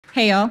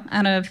Hey y'all,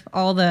 out of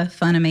all the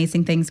fun,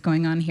 amazing things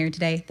going on here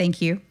today,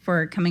 thank you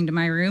for coming to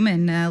my room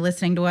and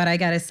listening to what I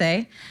gotta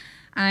say.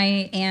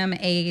 I am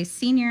a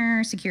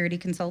senior security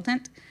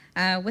consultant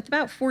with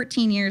about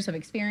 14 years of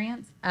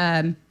experience,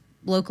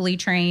 locally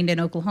trained in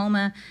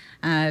Oklahoma.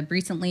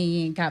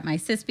 Recently got my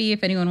CISP.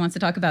 If anyone wants to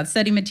talk about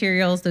study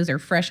materials, those are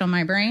fresh on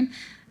my brain.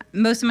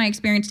 Most of my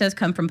experience does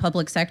come from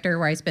public sector,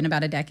 where I spent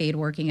about a decade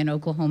working in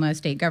Oklahoma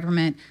state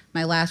government.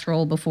 My last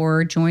role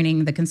before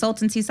joining the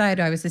consultancy side,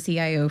 I was the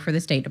CIO for the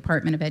State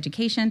Department of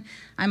Education.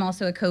 I'm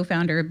also a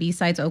co-founder of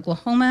B-Sides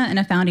Oklahoma and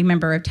a founding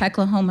member of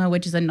Techlahoma,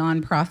 which is a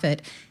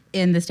nonprofit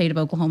in the state of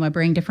Oklahoma,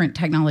 bring different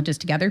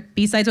technologists together.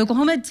 B-Sides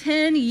Oklahoma,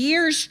 10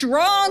 years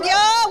strong,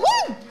 y'all,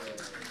 woo!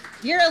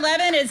 Year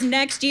 11 is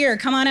next year.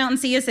 Come on out and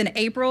see us in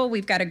April.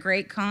 We've got a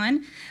great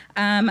con.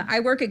 I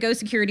work at Go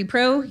Security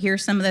Pro.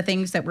 Here's some of the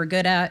things that we're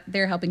good at.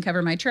 They're helping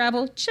cover my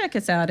travel. Check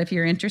us out if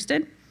you're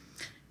interested.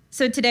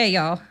 So today,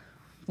 y'all,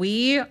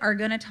 we are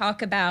gonna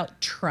talk about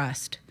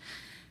trust.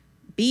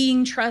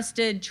 Being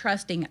trusted,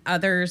 trusting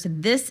others.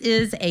 This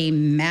is a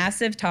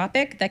massive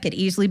topic that could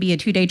easily be a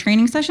 2-day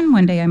training session.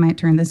 One day I might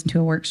turn this into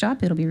a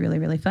workshop. It'll be really,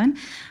 really fun.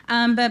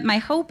 But my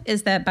hope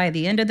is that by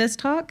the end of this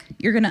talk,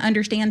 you're gonna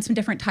understand some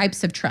different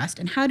types of trust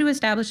and how to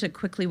establish it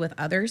quickly with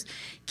others,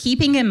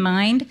 keeping in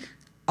mind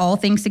all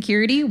things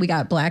security. We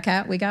got black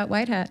hat, we got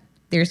white hat.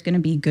 There's gonna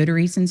be good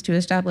reasons to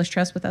establish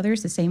trust with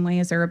others the same way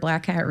as there are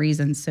black hat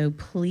reasons. So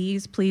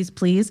please, please,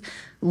 please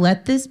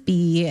let this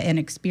be an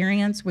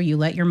experience where you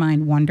let your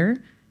mind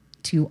wander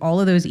to all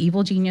of those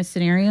evil genius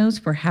scenarios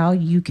for how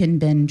you can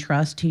bend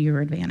trust to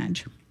your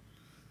advantage.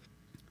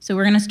 So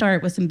we're gonna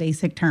start with some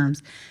basic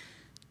terms.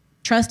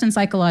 Trust and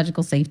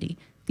psychological safety.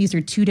 These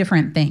are two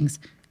different things,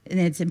 and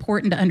it's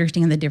important to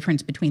understand the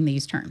difference between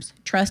these terms.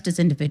 Trust is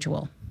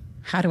individual.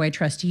 How do I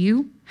trust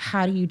you?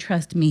 How do you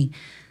trust me?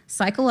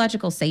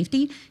 Psychological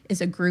safety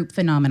is a group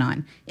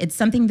phenomenon. It's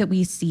something that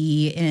we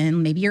see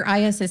in maybe your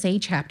ISSA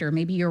chapter,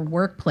 maybe your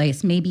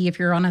workplace, maybe if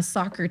you're on a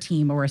soccer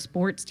team or a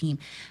sports team.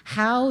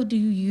 How do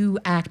you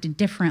act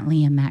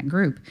differently in that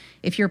group?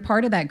 If you're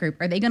part of that group,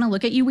 are they gonna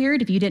look at you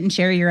weird if you didn't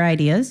share your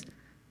ideas?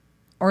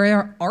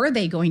 Or are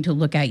they going to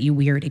look at you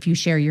weird if you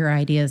share your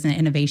ideas and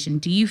innovation?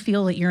 Do you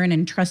feel that you're in an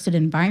entrusted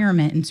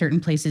environment in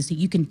certain places so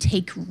you can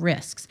take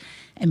risks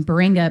and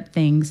bring up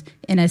things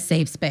in a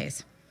safe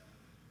space?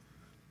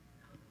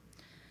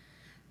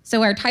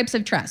 So our types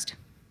of trust.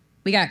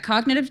 We got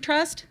cognitive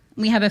trust,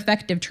 we have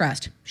effective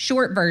trust.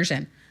 Short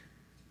version.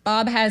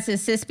 Bob has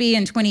his CISP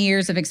and 20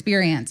 years of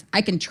experience.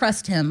 I can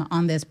trust him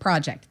on this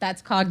project.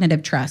 That's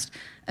cognitive trust.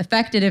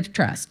 Effective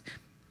trust.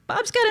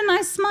 Bob's got a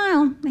nice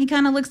smile. He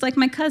kind of looks like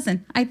my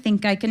cousin. I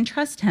think I can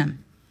trust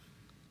him.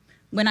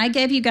 When I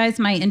gave you guys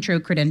my intro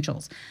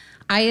credentials,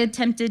 I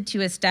attempted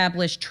to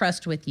establish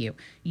trust with you.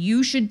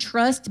 You should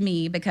trust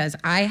me because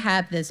I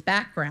have this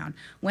background.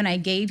 When I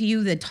gave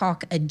you the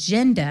talk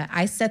agenda,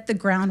 I set the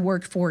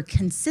groundwork for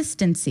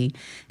consistency.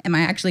 Am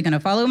I actually gonna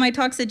follow my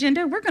talk's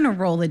agenda? We're gonna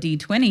roll a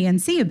D20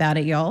 and see about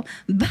it, y'all.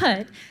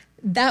 But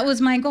that was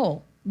my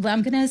goal.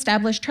 I'm gonna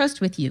establish trust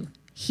with you.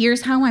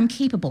 Here's how I'm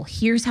capable.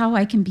 Here's how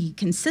I can be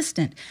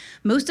consistent.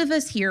 Most of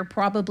us here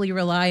probably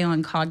rely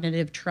on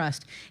cognitive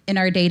trust in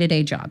our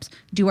day-to-day jobs.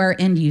 Do our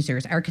end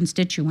users, our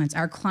constituents,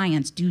 our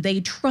clients, do they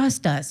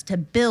trust us to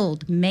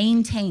build,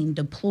 maintain,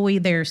 deploy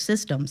their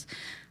systems?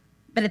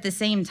 But at the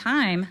same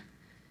time,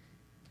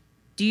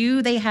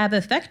 do they have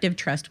effective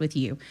trust with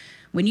you?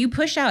 When you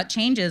push out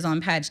changes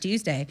on Patch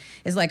Tuesday,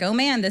 it's like, oh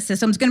man, this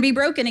system's gonna be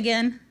broken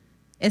again.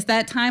 It's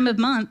that time of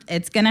month,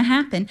 it's gonna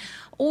happen.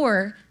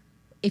 Or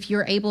if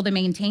you're able to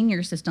maintain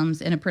your systems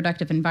in a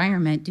productive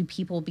environment, do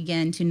people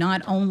begin to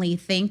not only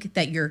think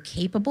that you're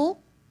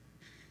capable,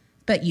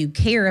 but you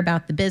care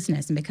about the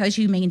business? And because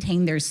you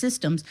maintain their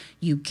systems,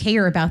 you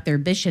care about their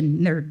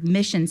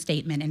mission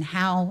statement and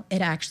how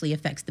it actually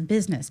affects the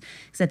business.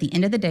 Because at the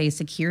end of the day,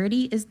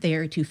 security is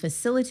there to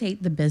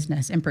facilitate the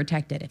business and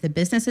protect it. If the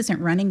business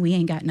isn't running, we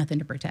ain't got nothing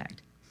to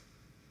protect.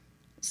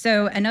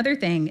 So another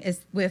thing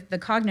is with the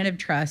cognitive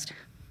trust,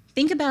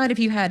 think about if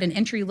you had an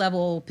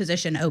entry-level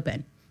position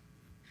open.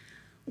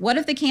 What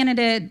if the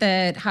candidate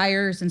that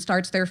hires and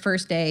starts their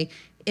first day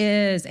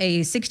is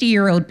a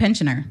 60-year-old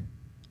pensioner?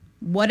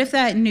 What if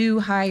that new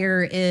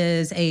hire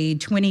is a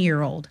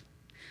 20-year-old?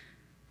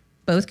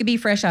 Both could be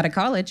fresh out of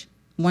college,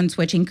 one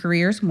switching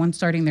careers, one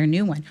starting their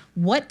new one.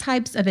 What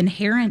types of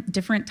inherent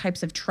different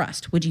types of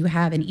trust would you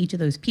have in each of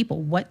those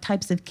people? What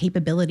types of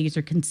capabilities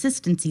or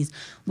consistencies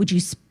would you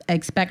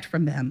expect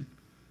from them?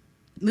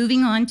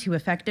 Moving on to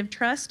effective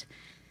trust.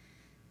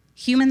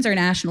 Humans are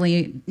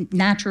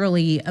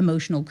naturally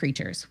emotional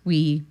creatures.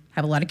 We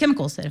have a lot of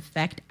chemicals that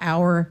affect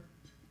our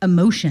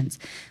emotions.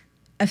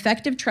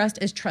 Effective trust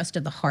is trust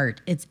of the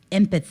heart. It's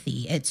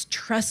empathy. It's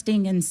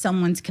trusting in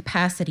someone's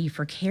capacity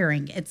for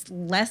caring. It's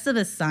less of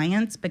a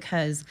science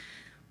because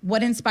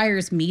what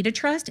inspires me to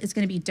trust is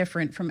going to be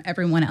different from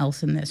everyone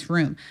else in this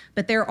room.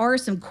 But there are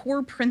some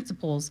core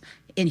principles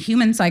in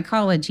human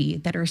psychology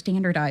that are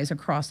standardized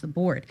across the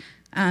board.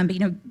 But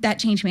that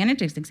change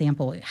managers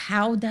example,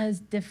 how does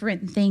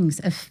different things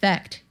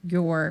affect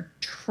your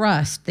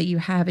trust that you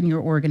have in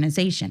your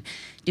organization?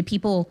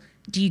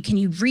 Can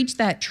you reach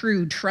that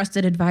true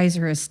trusted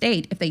advisor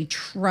state if they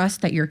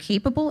trust that you're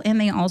capable and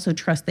they also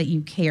trust that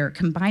you care?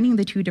 Combining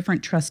the two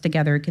different trusts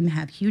together can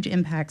have huge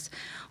impacts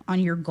on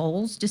your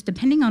goals, just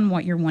depending on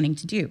what you're wanting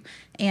to do.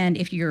 And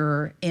if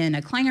you're in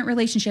a client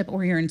relationship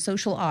or you're in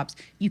social ops,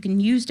 you can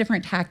use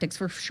different tactics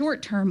for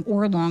short-term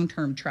or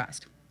long-term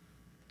trust.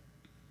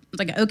 It's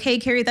like, okay,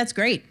 Carrie, that's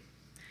great.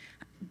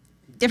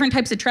 Different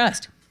types of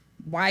trust.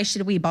 Why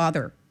should we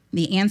bother?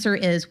 The answer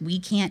is we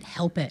can't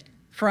help it.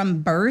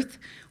 From birth,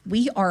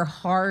 we are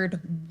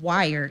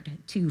hardwired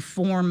to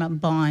form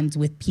bonds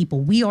with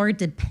people. We are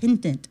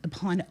dependent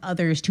upon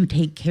others to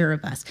take care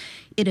of us.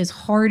 It is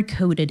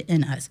hard-coded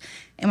in us.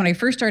 And when I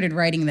first started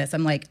writing this,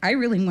 I'm like, I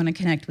really want to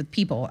connect with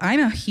people. I'm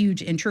a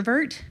huge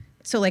introvert.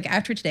 So like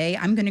after today,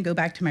 I'm going to go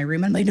back to my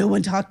room and I'm like, no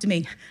one talk to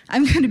me.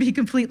 I'm going to be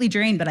completely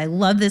drained, but I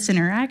love this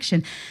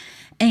interaction.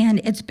 And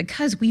it's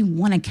because we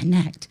want to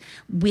connect.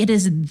 It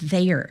is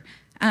there.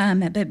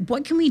 But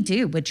what can we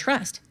do with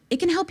trust? It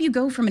can help you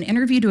go from an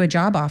interview to a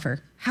job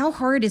offer. How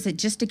hard is it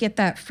just to get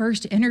that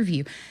first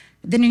interview?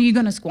 Then are you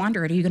going to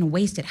squander it? Are you going to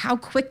waste it? How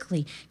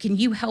quickly can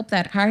you help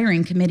that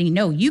hiring committee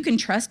know you can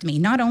trust me?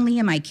 Not only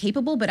am I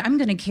capable, but I'm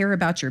going to care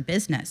about your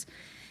business.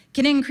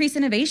 Can it increase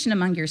innovation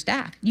among your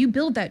staff? You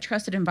build that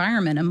trusted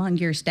environment among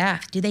your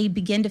staff. Do they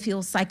begin to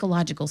feel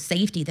psychological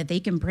safety that they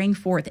can bring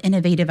forth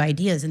innovative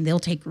ideas and they'll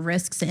take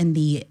risks in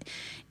the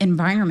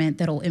environment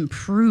that'll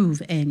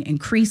improve and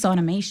increase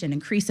automation,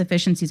 increase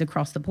efficiencies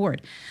across the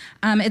board?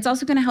 It's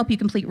also going to help you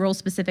complete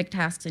role-specific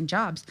tasks and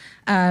jobs.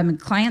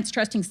 Clients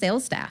trusting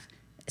sales staff.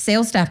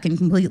 Sales staff can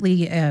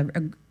completely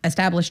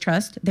establish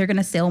trust. They're going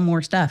to sell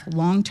more stuff.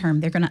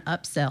 Long-term, they're going to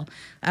upsell.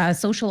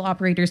 Social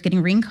operators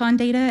getting recon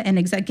data and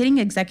getting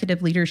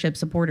executive leadership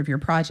support of your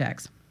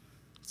projects.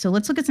 So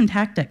let's look at some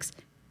tactics.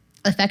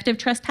 Effective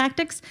trust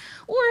tactics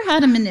or how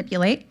to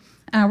manipulate.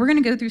 We're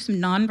going to go through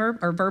some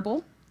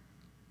verbal.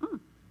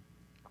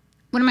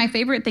 One of my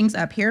favorite things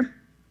up here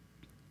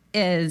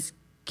is,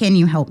 can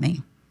you help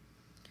me?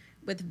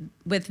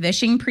 With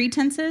vishing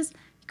pretenses,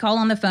 call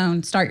on the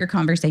phone, start your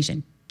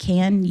conversation.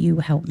 Can you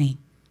help me?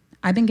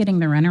 I've been getting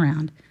the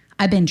runaround.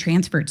 I've been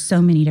transferred so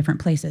many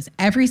different places.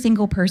 Every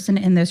single person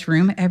in this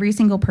room, every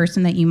single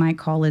person that you might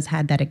call has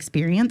had that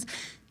experience.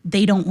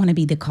 They don't want to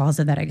be the cause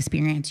of that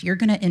experience. You're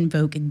going to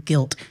invoke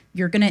guilt.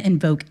 You're going to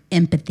invoke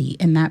empathy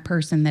in that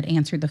person that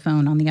answered the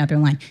phone on the other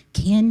line.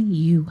 Can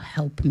you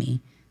help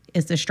me?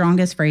 Is the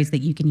strongest phrase that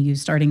you can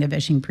use starting a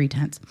vishing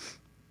pretense.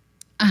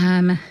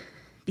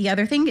 The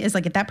other thing is,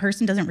 like, if that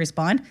person doesn't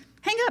respond,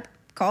 hang up,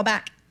 call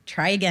back.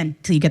 Try again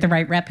till you get the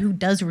right rep who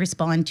does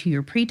respond to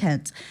your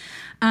pretense.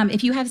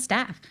 If you have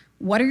staff,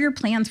 what are your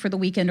plans for the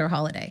weekend or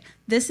holiday?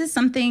 This is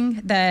something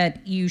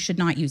that you should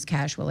not use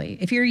casually.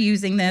 If you're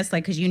using this,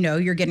 like, because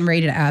you're getting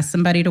ready to ask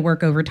somebody to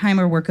work overtime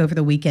or work over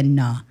the weekend,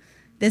 nah.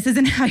 This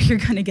isn't how you're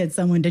going to get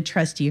someone to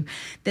trust you.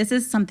 This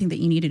is something that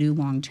you need to do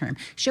long term.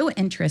 Show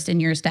interest in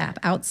your staff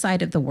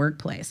outside of the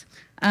workplace.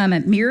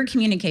 Mirror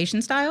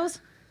communication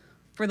styles.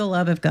 For the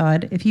love of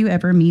God, if you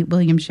ever meet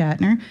William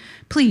Shatner,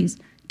 please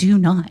do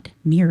not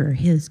mirror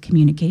his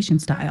communication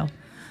style.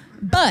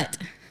 But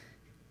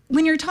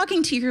when you're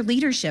talking to your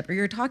leadership or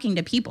you're talking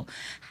to people,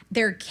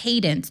 their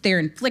cadence, their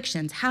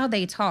inflections, how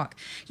they talk,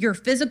 your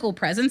physical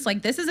presence,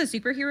 like this is a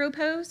superhero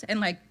pose and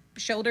like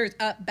shoulders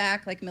up,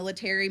 back, like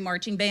military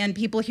marching band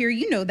people here,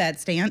 that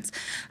stance.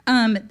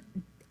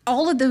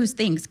 All of those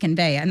things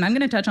convey, and I'm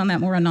going to touch on that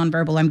more on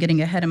nonverbal. I'm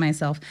getting ahead of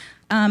myself.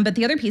 But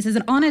the other piece is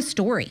an honest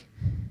story.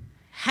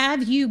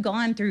 Have you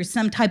gone through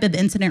some type of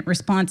incident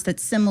response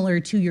that's similar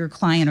to your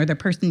client or the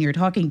person you're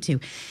talking to?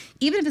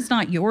 Even if it's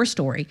not your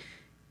story,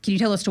 can you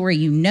tell a story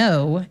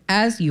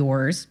as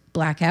yours,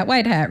 black hat,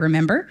 white hat,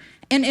 remember?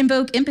 And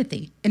invoke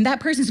empathy. And that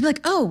person's like,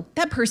 oh,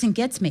 that person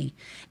gets me.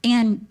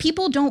 And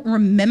people don't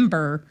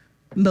remember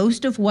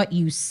most of what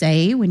you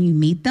say when you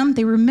meet them.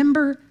 They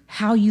remember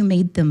how you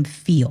made them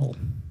feel.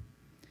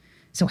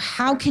 So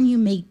how can you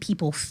make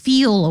people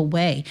feel a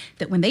way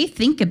that when they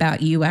think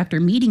about you after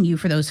meeting you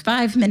for those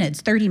 5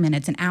 minutes, 30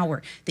 minutes, an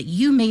hour, that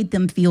you made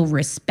them feel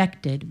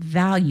respected,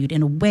 valued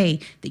in a way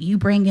that you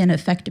bring in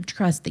effective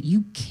trust, that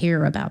you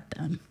care about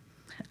them?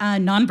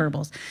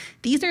 Nonverbals.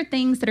 These are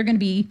things that are going to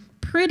be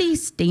pretty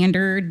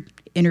standard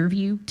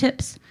interview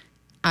tips.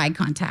 Eye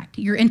contact.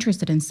 You're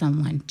interested in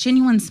someone.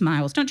 Genuine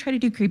smiles. Don't try to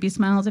do creepy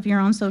smiles if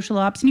you're on social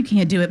ops and you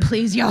can't do it,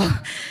 please, y'all.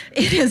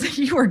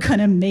 You are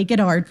gonna make it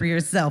hard for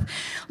yourself.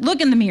 Look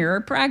in the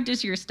mirror,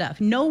 practice your stuff.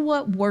 Know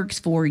what works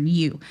for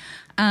you.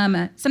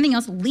 Something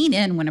else, lean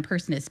in when a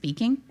person is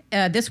speaking.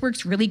 This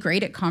works really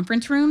great at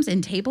conference rooms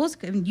and tables.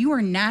 You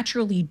are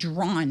naturally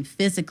drawn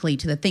physically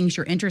to the things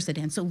you're interested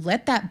in. So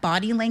let that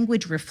body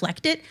language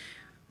reflect it,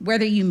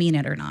 whether you mean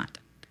it or not.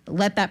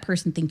 Let that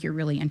person think you're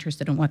really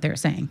interested in what they're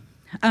saying.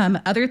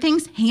 Other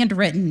things,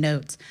 handwritten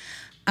notes.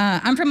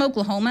 I'm from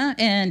Oklahoma,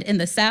 and in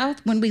the South,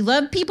 when we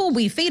love people,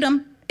 we feed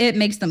them. It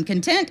makes them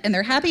content and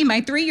they're happy. My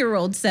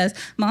 3-year-old says,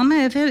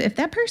 Mama, if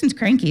that person's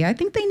cranky, I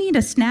think they need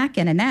a snack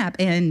and a nap.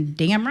 And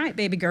damn right,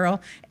 baby girl.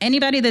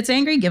 Anybody that's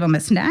angry, give them a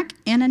snack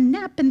and a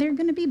nap and they're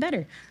going to be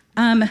better.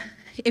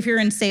 If you're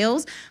in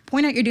sales,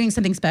 point out you're doing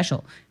something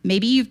special.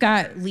 Maybe you've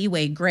got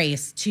leeway,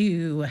 grace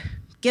to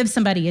give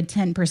somebody a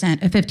 10%,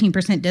 a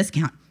 15%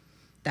 discount.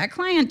 That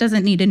client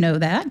doesn't need to know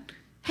that.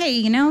 Hey,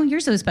 you know, you're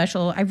so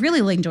special. I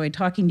really enjoyed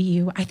talking to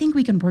you. I think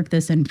we can work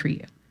this in for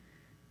you.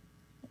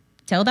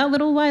 Tell that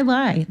little white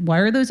lie. Why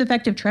are those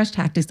effective trust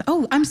tactics?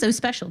 Oh, I'm so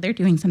special. They're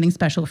doing something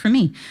special for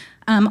me.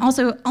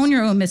 Also, own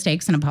your own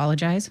mistakes and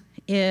apologize.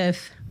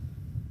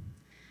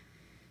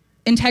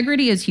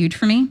 Integrity is huge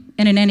for me.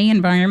 And in any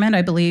environment,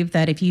 I believe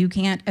that if you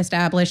can't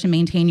establish and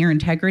maintain your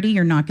integrity,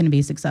 you're not going to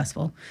be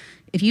successful.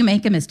 If you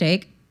make a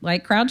mistake,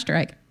 like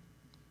CrowdStrike,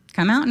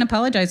 come out and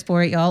apologize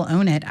for it, y'all.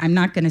 Own it. I'm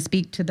not going to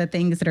speak to the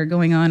things that are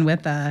going on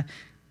with a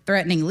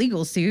threatening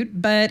legal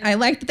suit, but I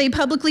like that they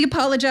publicly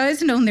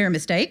apologized and own their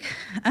mistake.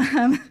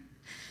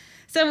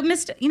 So,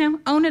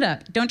 own it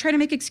up. Don't try to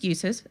make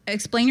excuses.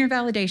 Explain your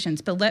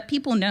validations, but let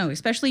people know,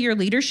 especially your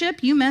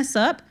leadership, you mess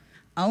up,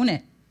 own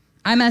it.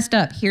 I messed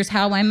up. Here's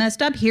how I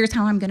messed up. Here's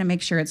how I'm going to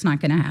make sure it's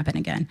not going to happen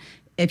again.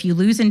 If you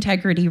lose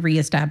integrity,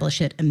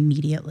 reestablish it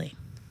immediately.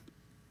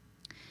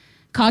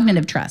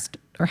 Cognitive trust,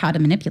 or how to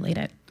manipulate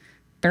it.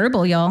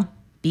 Verbal, y'all.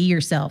 Be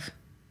yourself.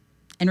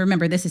 And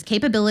remember, this is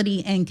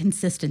capability and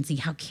consistency.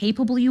 How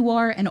capable you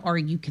are, and are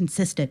you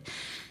consistent?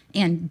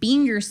 And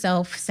being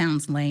yourself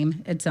sounds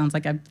lame. It sounds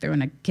like I'm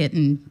throwing a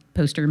kitten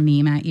poster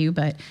meme at you,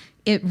 but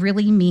it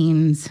really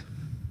means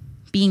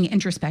being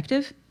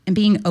introspective and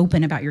being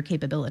open about your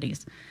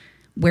capabilities.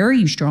 Where are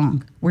you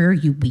strong? Where are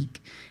you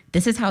weak?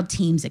 This is how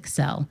teams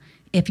excel.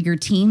 If your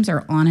teams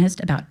are honest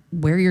about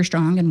where you're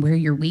strong and where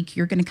you're weak,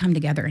 you're going to come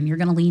together and you're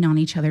going to lean on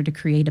each other to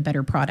create a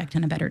better product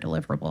and a better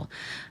deliverable.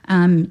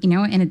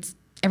 And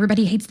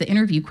everybody hates the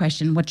interview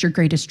question, what's your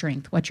greatest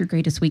strength? What's your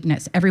greatest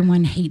weakness?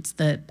 Everyone hates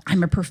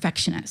I'm a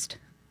perfectionist.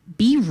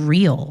 Be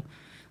real.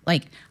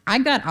 Like,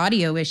 I've got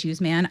audio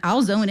issues, man.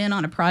 I'll zone in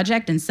on a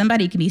project and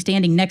somebody can be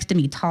standing next to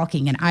me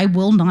talking and I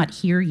will not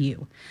hear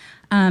you.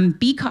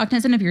 Be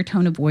cognizant of your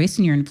tone of voice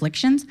and your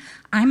inflections.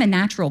 I'm a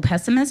natural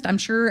pessimist. I'm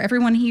sure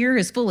everyone here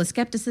is full of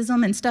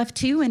skepticism and stuff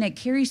too, and it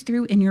carries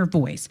through in your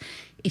voice.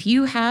 If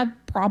you have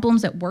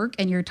problems at work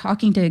and you're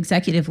talking to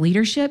executive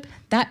leadership,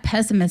 that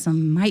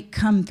pessimism might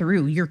come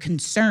through. Your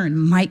concern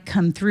might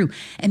come through,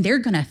 and they're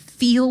going to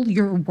feel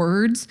your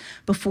words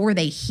before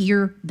they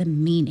hear the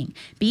meaning.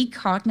 Be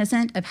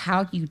cognizant of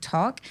how you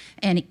talk,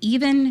 and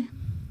even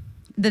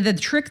the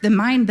trick, the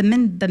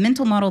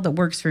mental model that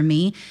works for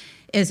me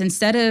is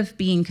instead of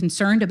being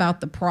concerned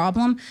about the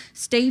problem,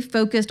 stay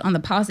focused on the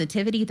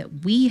positivity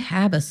that we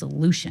have a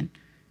solution.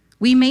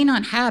 We may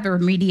not have a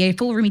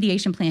full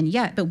remediation plan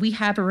yet, but we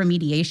have a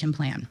remediation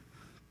plan.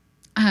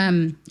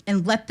 And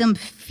let them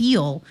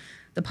feel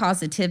the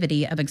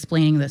positivity of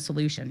explaining the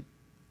solution.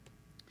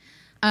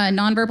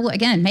 Nonverbal,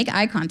 again, make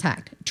eye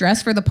contact.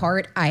 Dress for the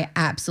part, I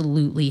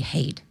absolutely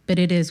hate, but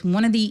it is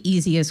one of the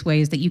easiest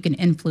ways that you can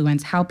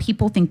influence how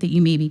people think that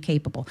you may be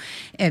capable.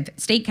 If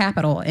state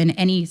capital in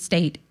any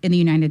state in the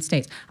United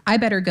States, I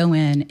better go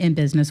in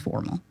business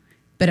formal.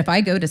 But if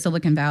I go to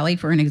Silicon Valley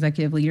for an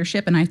executive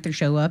leadership and I have to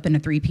show up in a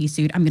 3-piece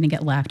suit, I'm going to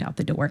get laughed out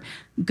the door.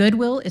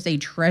 Goodwill is a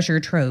treasure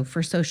trove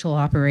for social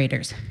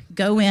operators.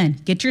 Go in,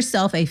 get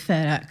yourself a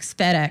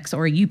FedEx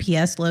or a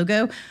UPS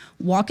logo,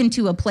 walk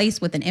into a place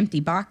with an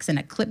empty box and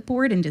a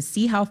clipboard and just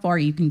see how far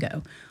you can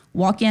go.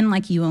 Walk in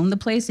like you own the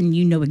place and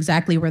you know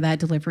exactly where that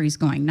delivery is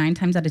going. 9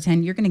 times out of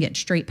 10, you're going to get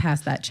straight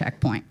past that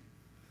checkpoint.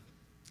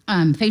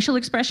 Facial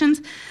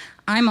expressions.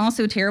 I'm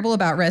also terrible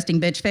about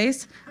resting bitch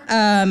face.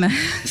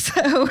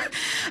 So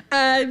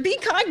be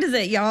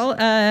cognizant, y'all.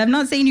 I'm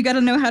not saying you got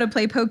to know how to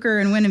play poker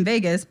and win in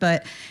Vegas,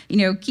 but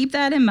keep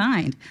that in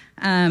mind.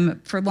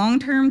 For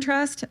long-term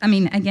trust,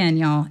 again,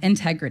 y'all,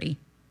 integrity.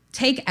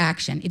 Take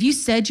action. If you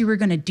said you were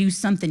going to do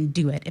something,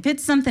 do it. If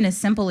it's something as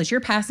simple as you're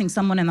passing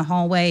someone in the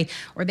hallway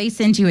or they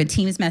send you a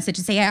Teams message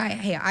and say,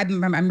 hey,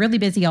 I'm really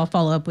busy, I'll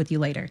follow up with you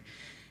later.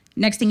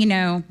 Next thing you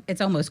know,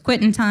 it's almost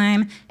quitting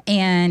time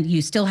and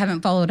you still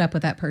haven't followed up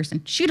with that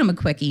person. Shoot them a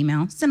quick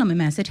email, send them a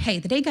message. Hey,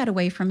 the day got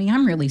away from me.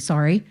 I'm really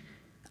sorry.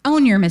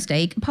 Own your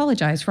mistake,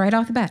 apologize right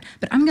off the bat.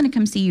 But I'm going to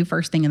come see you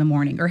first thing in the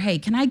morning. Or, hey,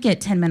 can I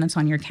get 10 minutes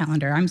on your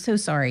calendar? I'm so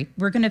sorry.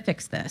 We're going to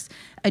fix this.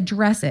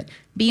 Address it.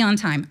 Be on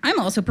time. I'm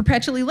also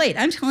perpetually late.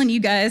 I'm telling you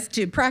guys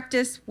to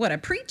practice what I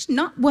preach,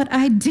 not what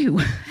I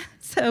do.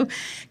 So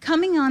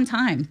coming on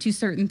time to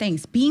certain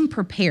things, being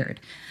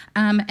prepared.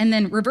 And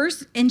then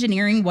reverse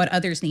engineering what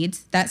others need.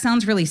 That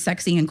sounds really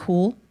sexy and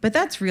cool, but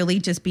that's really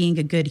just being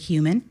a good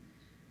human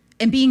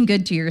and being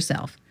good to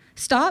yourself.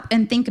 Stop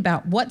and think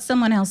about what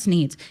someone else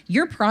needs.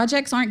 Your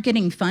projects aren't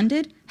getting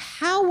funded.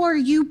 How are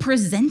you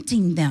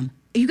presenting them?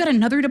 You got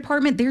another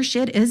department, their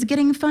shit is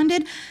getting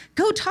funded.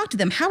 Go talk to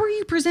them. How are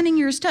you presenting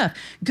your stuff?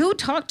 Go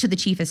talk to the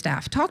chief of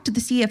staff. Talk to the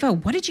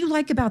CFO. What did you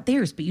like about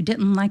theirs, but you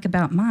didn't like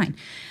about mine?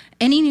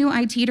 Any new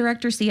IT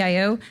director,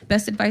 CIO,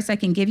 best advice I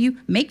can give you,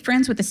 make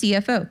friends with the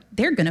CFO.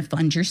 They're gonna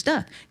fund your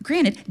stuff.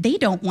 Granted, they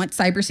don't want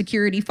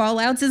cybersecurity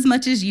fallouts as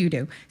much as you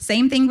do.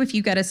 Same thing if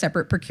you got a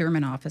separate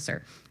procurement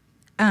officer.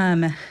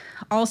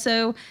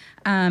 Also,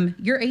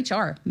 your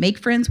HR, make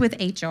friends with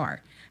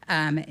HR.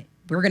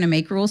 We're gonna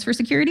make rules for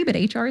security, but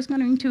HR is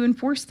going to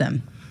enforce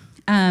them.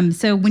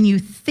 So when you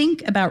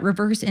think about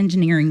reverse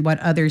engineering what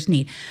others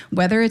need,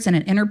 whether it's in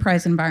an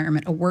enterprise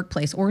environment, a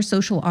workplace, or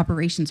social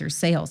operations or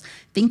sales,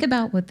 think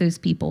about what those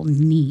people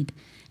need.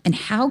 And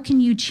how can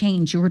you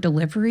change your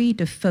delivery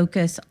to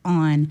focus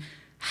on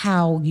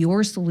how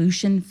your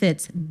solution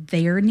fits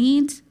their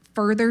needs,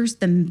 furthers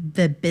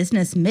the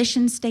business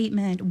mission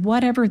statement,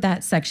 whatever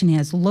that section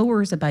is,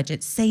 lowers a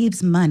budget,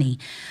 saves money,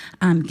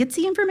 gets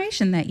the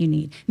information that you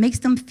need, makes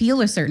them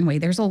feel a certain way.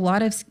 There's a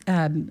lot of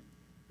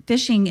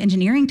phishing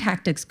engineering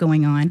tactics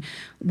going on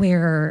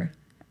where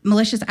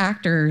malicious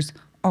actors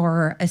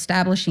are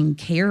establishing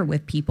care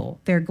with people.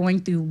 They're going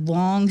through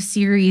long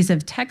series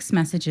of text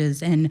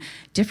messages and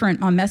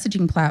different on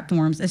messaging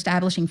platforms,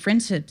 establishing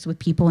friendships with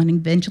people and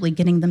eventually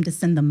getting them to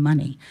send them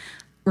money.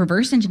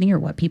 Reverse engineer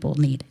what people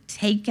need.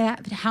 Take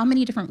that, how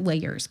many different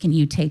layers can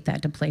you take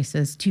that to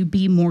places to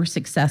be more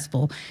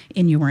successful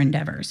in your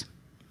endeavors?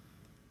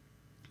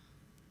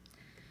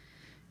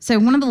 So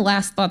one of the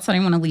last thoughts that I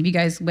want to leave you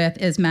guys with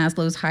is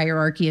Maslow's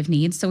hierarchy of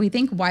needs. So we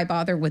think, why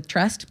bother with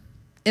trust?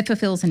 It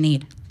fulfills a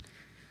need.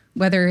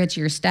 Whether it's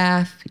your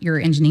staff, your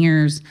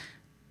engineers,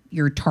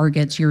 your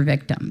targets, your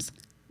victims,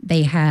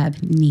 they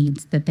have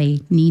needs that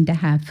they need to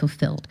have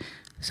fulfilled.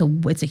 So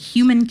it's a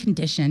human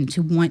condition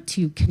to want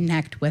to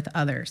connect with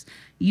others.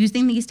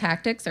 Using these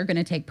tactics are going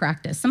to take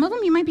practice. Some of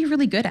them you might be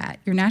really good at,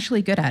 you're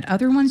naturally good at.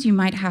 Other ones you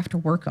might have to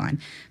work on.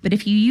 But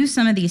if you use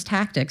some of these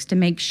tactics to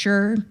make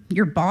sure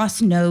your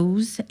boss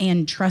knows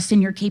and trusts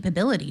in your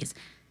capabilities,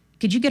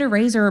 could you get a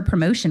raise or a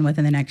promotion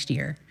within the next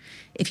year?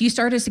 If you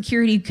start a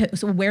security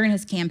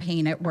awareness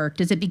campaign at work,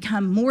 does it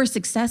become more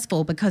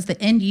successful because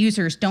the end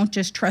users don't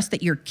just trust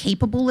that you're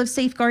capable of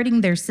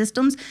safeguarding their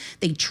systems,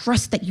 they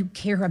trust that you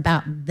care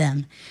about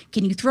them?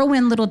 Can you throw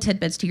in little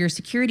tidbits to your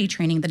security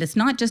training that it's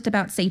not just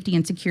about safety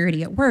and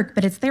security at work,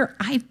 but it's their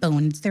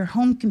iPhone, it's their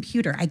home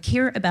computer. I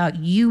care about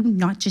you,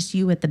 not just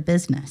you at the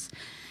business.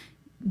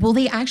 Will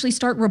they actually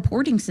start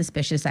reporting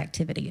suspicious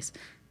activities?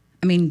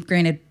 I mean,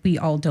 granted, we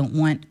all don't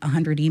want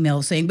 100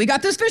 emails saying, we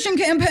got this phishing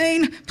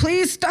campaign,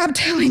 please stop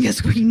telling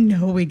us, we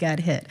know we got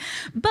hit.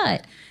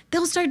 But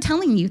they'll start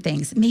telling you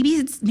things. Maybe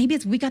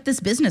it's we got this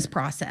business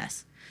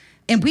process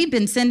and we've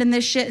been sending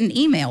this shit in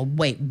email.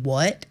 Wait,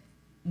 what?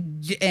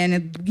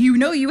 And you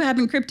know you have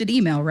encrypted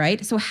email,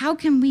 right? So how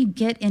can we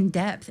get in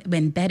depth,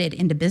 embedded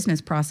into business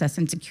process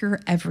and secure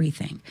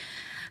everything?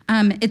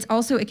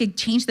 It could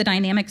change the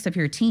dynamics of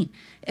your team.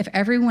 If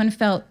everyone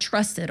felt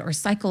trusted or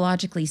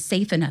psychologically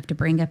safe enough to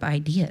bring up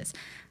ideas,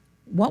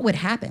 what would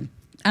happen?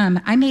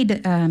 I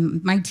made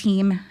my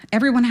team,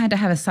 everyone had to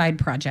have a side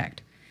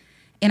project.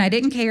 And I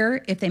didn't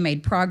care if they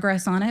made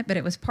progress on it, but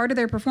it was part of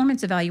their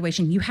performance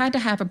evaluation. You had to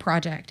have a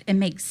project and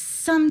make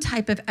some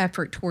type of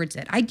effort towards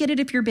it. I get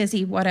it if you're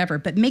busy, whatever,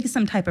 but make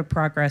some type of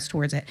progress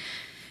towards it.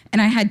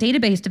 And I had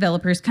database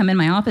developers come in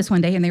my office one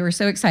day and they were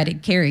so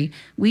excited. Carrie,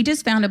 we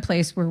just found a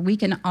place where we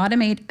can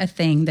automate a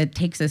thing that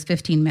takes us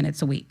 15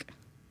 minutes a week.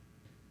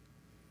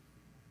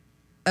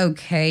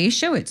 Okay,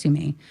 show it to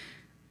me.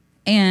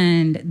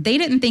 And they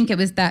didn't think it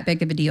was that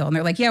big of a deal. And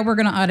they're like, yeah, we're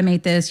gonna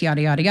automate this,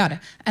 yada, yada,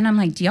 yada. And I'm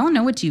like, do y'all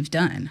know what you've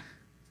done?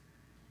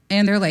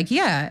 And they're like,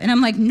 yeah. And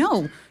I'm like,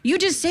 no, you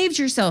just saved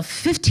yourself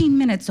 15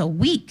 minutes a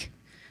week.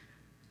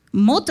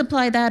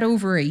 Multiply that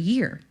over a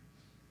year.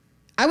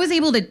 I was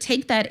able to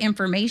take that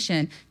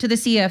information to the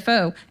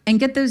CFO and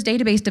get those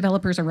database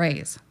developers a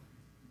raise.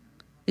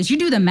 As you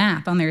do the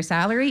math on their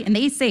salary, and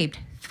they saved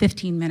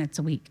 15 minutes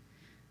a week.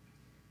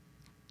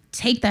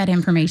 Take that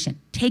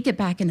information, take it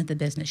back into the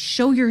business,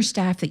 show your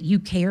staff that you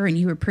care and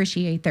you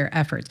appreciate their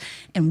efforts,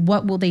 and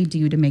what will they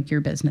do to make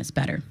your business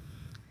better?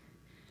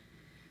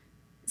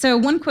 So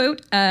one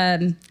quote,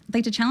 I'd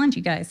like to challenge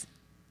you guys.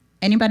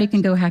 Anybody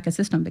can go hack a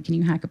system, but can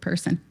you hack a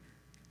person?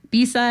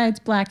 B-Sides,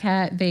 Black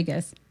Hat,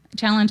 Vegas.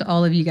 Challenge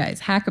all of you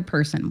guys, hack a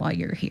person while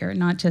you're here,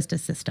 not just a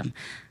system.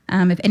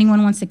 If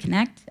anyone wants to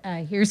connect,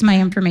 here's my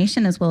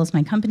information as well as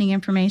my company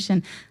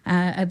information.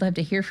 I'd love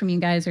to hear from you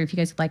guys, or if you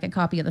guys would like a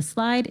copy of the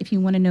slide. If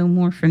you want to know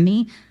more from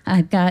me,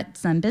 I've got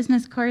some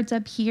business cards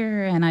up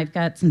here and I've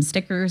got some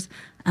stickers.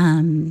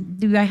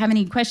 Do I have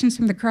any questions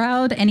from the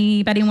crowd?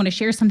 Anybody want to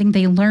share something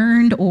they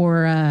learned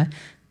or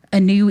a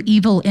new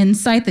evil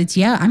insight that's,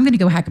 yeah, I'm going to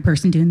go hack a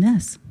person doing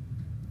this?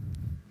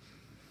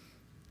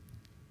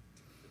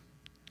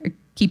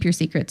 Keep your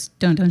secrets.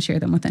 Don't share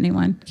them with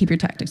anyone. Keep your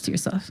tactics to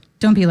yourself.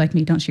 Don't be like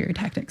me. Don't share your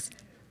tactics.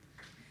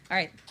 All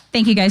right.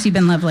 Thank you, guys. You've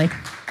been lovely.